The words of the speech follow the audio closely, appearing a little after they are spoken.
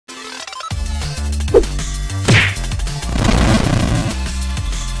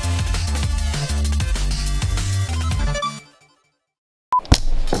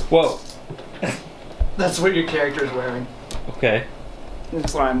Whoa. That's what your character is wearing. Okay.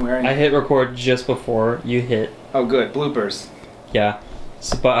 That's what I'm wearing. I hit record just before you hit. Oh, good. Bloopers. Yeah.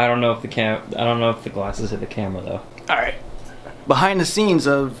 So, but I don't know if the glasses hit the camera though. All right. Behind the scenes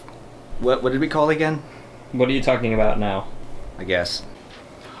of what did we call it again? What are you talking about now? I guess.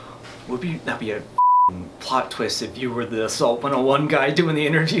 That'd be a plot twist if you were the Assault 101 guy doing the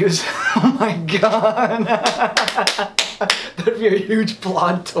interviews. Oh my god. That'd be a huge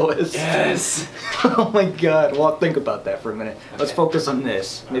plot twist. Yes. Oh my god. Well, think about that for a minute. Okay. Let's focus on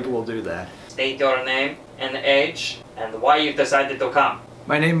this. Maybe we'll do that. State your name and age and why you've decided to come.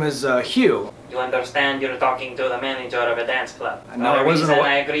 My name is Hugh. You understand you're talking to the manager of a dance club. No, I wasn't. The reason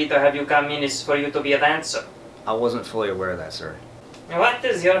I agreed to have you come in is for you to be a dancer. I wasn't fully aware of that, sir. What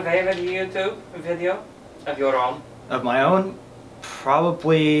is your favorite YouTube video of your own? Of my own?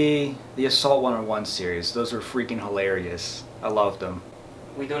 Probably the Assault 101 series. Those were freaking hilarious. I loved them.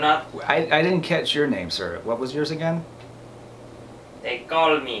 We do not... I didn't catch your name, sir. What was yours again? They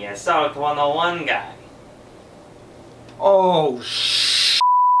call me Assault 101 guy. Oh,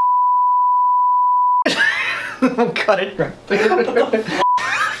 cut it right there. What the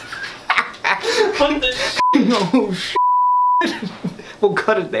No, we'll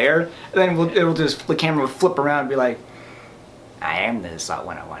cut it there, and then the camera will flip around and be like, I am the Assault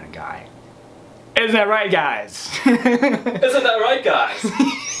 101 guy. Isn't that right, guys? Isn't that right, guys?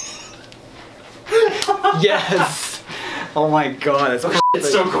 Yes. Oh my god, that's It's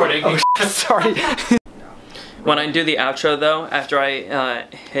still recording. Oh, sorry. When I do the outro though, after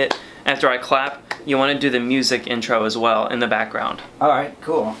I clap, you want to do the music intro as well in the background. Alright,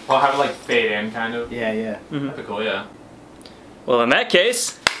 cool. I'll have it like fade in, kind of. Yeah, yeah. That'd be cool, yeah. Well, in that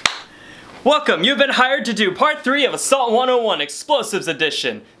case, welcome! You've been hired to do part 3 of Assault 101 Explosives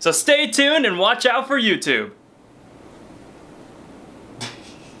Edition. So stay tuned and watch out for YouTube.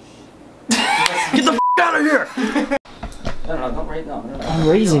 Get the f out of here! Don't write down. I'm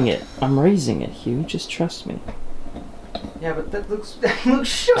raising it. I'm raising it, Hugh. Just trust me. Yeah, but that looks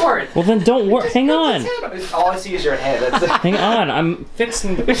short. Well then don't worry. Hang on. All I see is your head. That's it. Hang on. I'm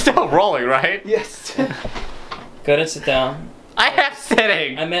fixing the... You're still rolling, right? Yes. Go ahead and sit down. I am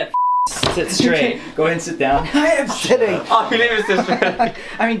sitting! I meant sit straight. Go ahead and sit down. I am sitting. Oh, your name is this.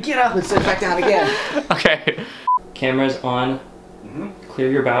 I mean, get up and sit back down again. Okay. Camera's on. Clear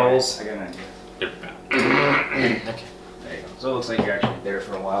your bowels. I got an idea. Okay. There you go. So it looks like you're actually there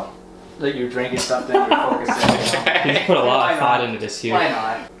for a while. Like you're drinking something, you're focusing. You put a lot of thought into this, Hugh. Why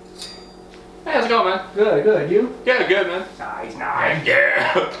not? Hey, how's it going, man? Good, good. You? Yeah, good, man. Nah, he's not.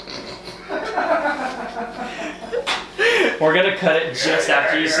 Yeah. We're gonna cut it just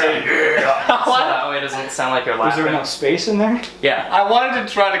after you say yeah. So that way it doesn't sound like you're laughing. Is there enough space in there? Yeah. I wanted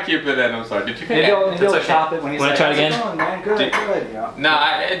to try to keep it in, I'm sorry. Did you Maybe you'll chop it when you Wanna try it again? Going, man? Good, good. Yeah.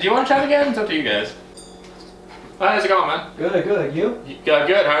 No, do you want to try it again? It's up to you guys. Oh, how's it going, man? Good, good. You?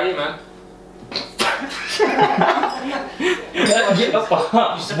 Good, how are you, man? You said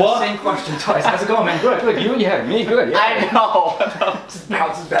the same question twice. How's it going, man? Good, good. You? Yeah, me? Good. Yeah. I know. Just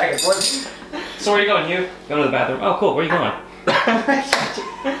bounces back and forth. So where are you going, Hugh? Going to the bathroom. Oh, cool. Where are you going?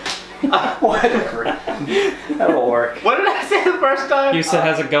 Whatever. That'll work. What did I say the first time? Hugh said,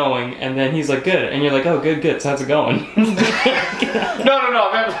 how's it going? And then he's like, good. And you're like, oh, good, good. So how's it going? No, I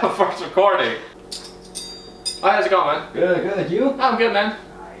meant the first recording. Oh, how's it going, man? Good, good. You? I'm good, man.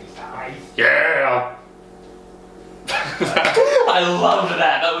 Nice. Yeah. I loved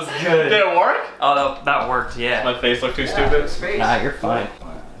that. That was good. Did it work? Oh, that worked, yeah. My face looked too stupid. Nah, you're fine.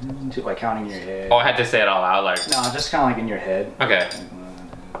 Just like counting in your head. Oh, I had to say it all out, like. No, just kind of like in your head. Okay.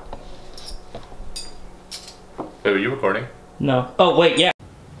 Wait, were you recording? No. Oh, wait, yeah.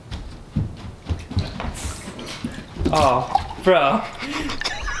 Oh, bro.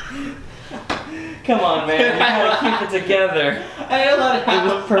 Come on, man. You gotta keep it together. I let it It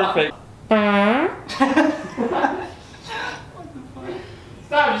was perfect.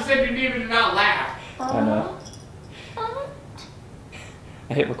 Stop, you said you needed to not laugh. I know.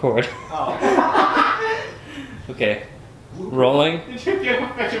 I hit record. Oh. Okay. Rolling. Did you get a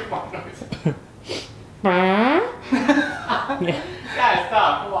picture phone noise? Yeah. Guys,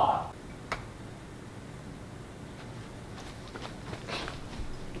 stop, come on.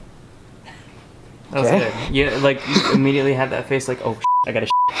 That was good. You like you immediately had that face like, oh, I gotta.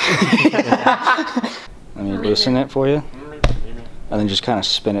 Let me loosen it for you, and then just kind of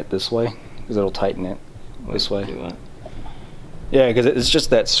spin it this way, because it'll tighten it this way. Yeah, because it's just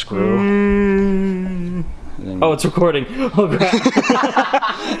that screw. Oh, it's recording. Oh crap.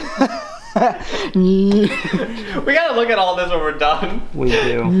 We gotta look at all this when we're done. We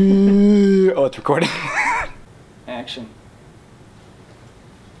do. Oh, it's recording. Action.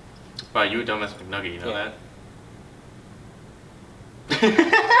 Wow, you a dumbass McNugget, you know Yeah.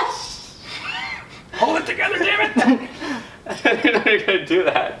 that? Hold it together, damn it! You're not gonna do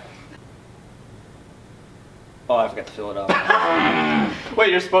that. Oh, I forgot to fill it up.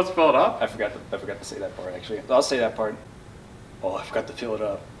 Wait, you're supposed to fill it up? I forgot to say that part actually. I'll say that part. Oh, I forgot to fill it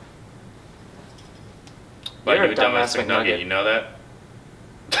up. But You're you a a dumbass dumbass McNugget, McNugget. you know that?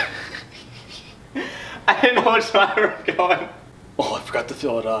 I didn't know which way we were going. Oh, I forgot to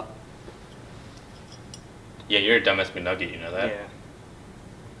fill it up. Yeah, you're a dumbass McNugget, you know that? Yeah.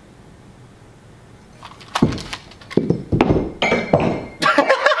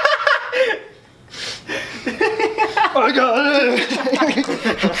 I got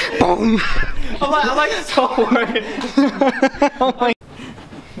it! Boom! I'm like so worried. Oh my.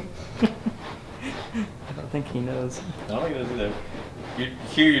 I don't think he knows. I don't think that's either.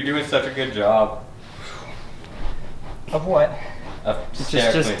 Hugh, you're doing such a good job. Of what? Of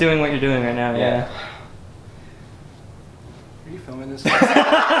Just doing what you're doing right now, yeah. Are you filming this?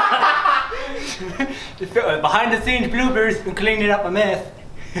 Behind the scenes bloopers and cleaning up a mess.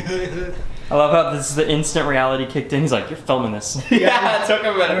 I love how this is the instant reality kicked in. He's like, you're filming this. Yeah, it took a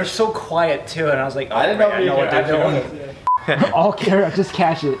They were minute. so quiet too, and I was like, oh, I didn't know right, you know what could they're actually doing. All care, just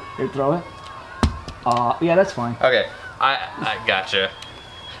catch it. Here, throw it. Yeah, that's fine. Okay, I gotcha.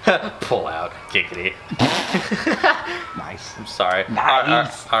 Pull out, giggity. Nice. I'm sorry.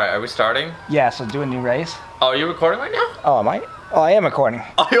 Nice. Alright, are we starting? Yeah, so do a new race. Oh, are you recording right now? Oh, am I? Oh, I am recording.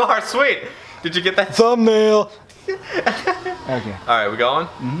 Oh, you are, sweet. Did you get that? Thumbnail. Okay. Alright, we going?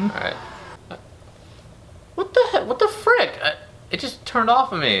 Mm-hmm. Alright. What the heck? What the frick? It just turned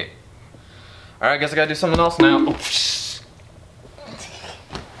off of me. Alright, I guess I gotta do something else now. Oh,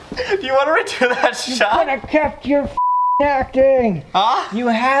 do you want to redo that shot? Could have kept your acting. Huh? You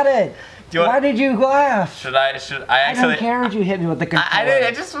had it. Do you Why want, did you laugh? should I I actually... don't care if you hit me with the controller. I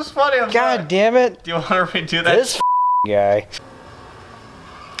didn't, it just was funny. I'm sorry. God damn it. Do you want to redo that? This guy.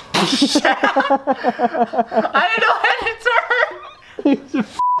 I didn't know how to turn. You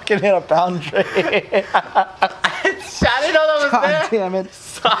just fucking hit a boundary. I didn't know that was God there. damn it.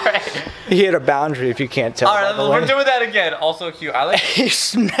 Sorry. He hit a boundary if you can't tell. Alright, we're doing that again. Also, Hugh, I like... He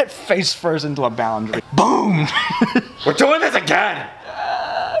smacked face first into a boundary. Boom! We're doing this again!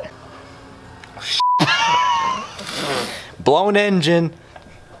 Blown engine.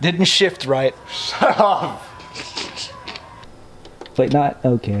 Didn't shift right. Shut up. But not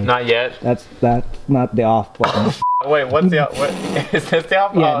okay. Not yet. That's not the off button. Wait, what's the... What, is this the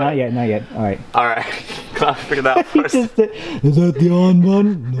off? Yeah, not yet, not yet. Alright. Alright. Glad we figured that out first. Is that the on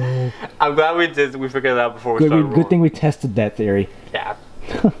button? No. I'm glad we figured that out before we started Good thing we tested that theory. Yeah.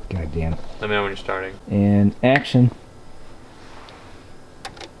 God damn. Let me know when you're starting. And action.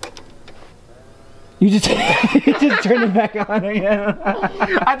 You just turned it back on again.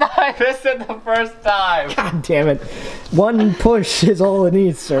 I thought I missed it the first time. God damn it. One push is all it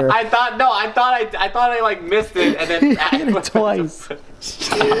needs, sir. I thought I like missed it and then hit it twice.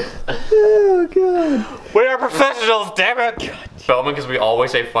 Oh god. We are professionals, damn it. Filming because we always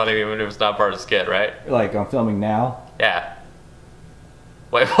say funny even if it's not part of the skit, right? Like, I'm filming now. Yeah.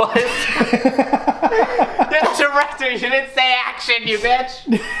 Wait, what? You're the director, you didn't say action, you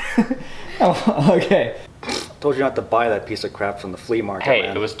bitch! Oh, okay. Told you not to buy that piece of crap from the flea market. Hey,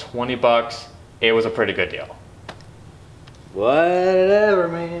 man. it was 20 bucks. It was a pretty good deal. Whatever,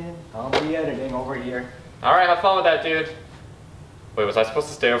 man. I'll be editing over here. Alright, have fun with that, dude. Wait, was I supposed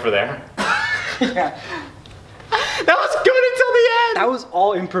to stay over there? Yeah. That was good until the end! That was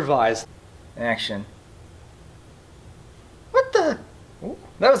all improvised. Action. What the? Ooh,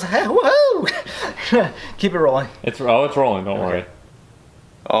 that was woohoo! Keep it rolling. It's rolling, don't worry.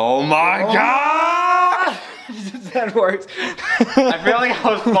 Oh my god! That works. I feel like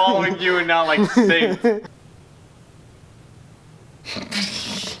I was following you and not like synced.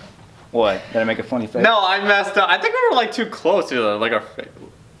 What? Did I make a funny face? No, I messed up. I think we were like too close to like our face.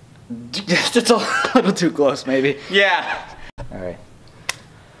 Just a little too close, maybe. Yeah. All right.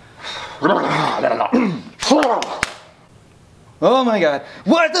 Oh my god.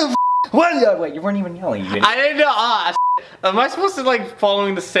 What the f? What? Wait, you weren't even yelling. You I didn't know. Am I supposed to like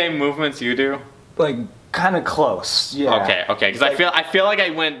following the same movements you do? like kind of close. Yeah. Okay. Because I feel like I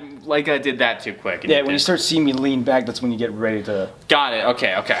went like I did that too quick. Yeah, when you start seeing me lean back, that's when you get ready to. Got it.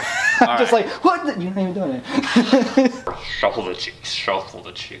 Okay. All Just right. like what? You're not even doing it. Shuffle the cheeks. Shuffle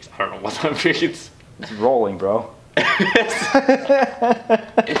the cheeks. I don't know what that means. It's rolling, bro.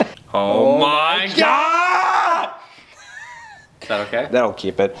 Oh my god! Is that okay? That'll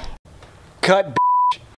keep it. Cut.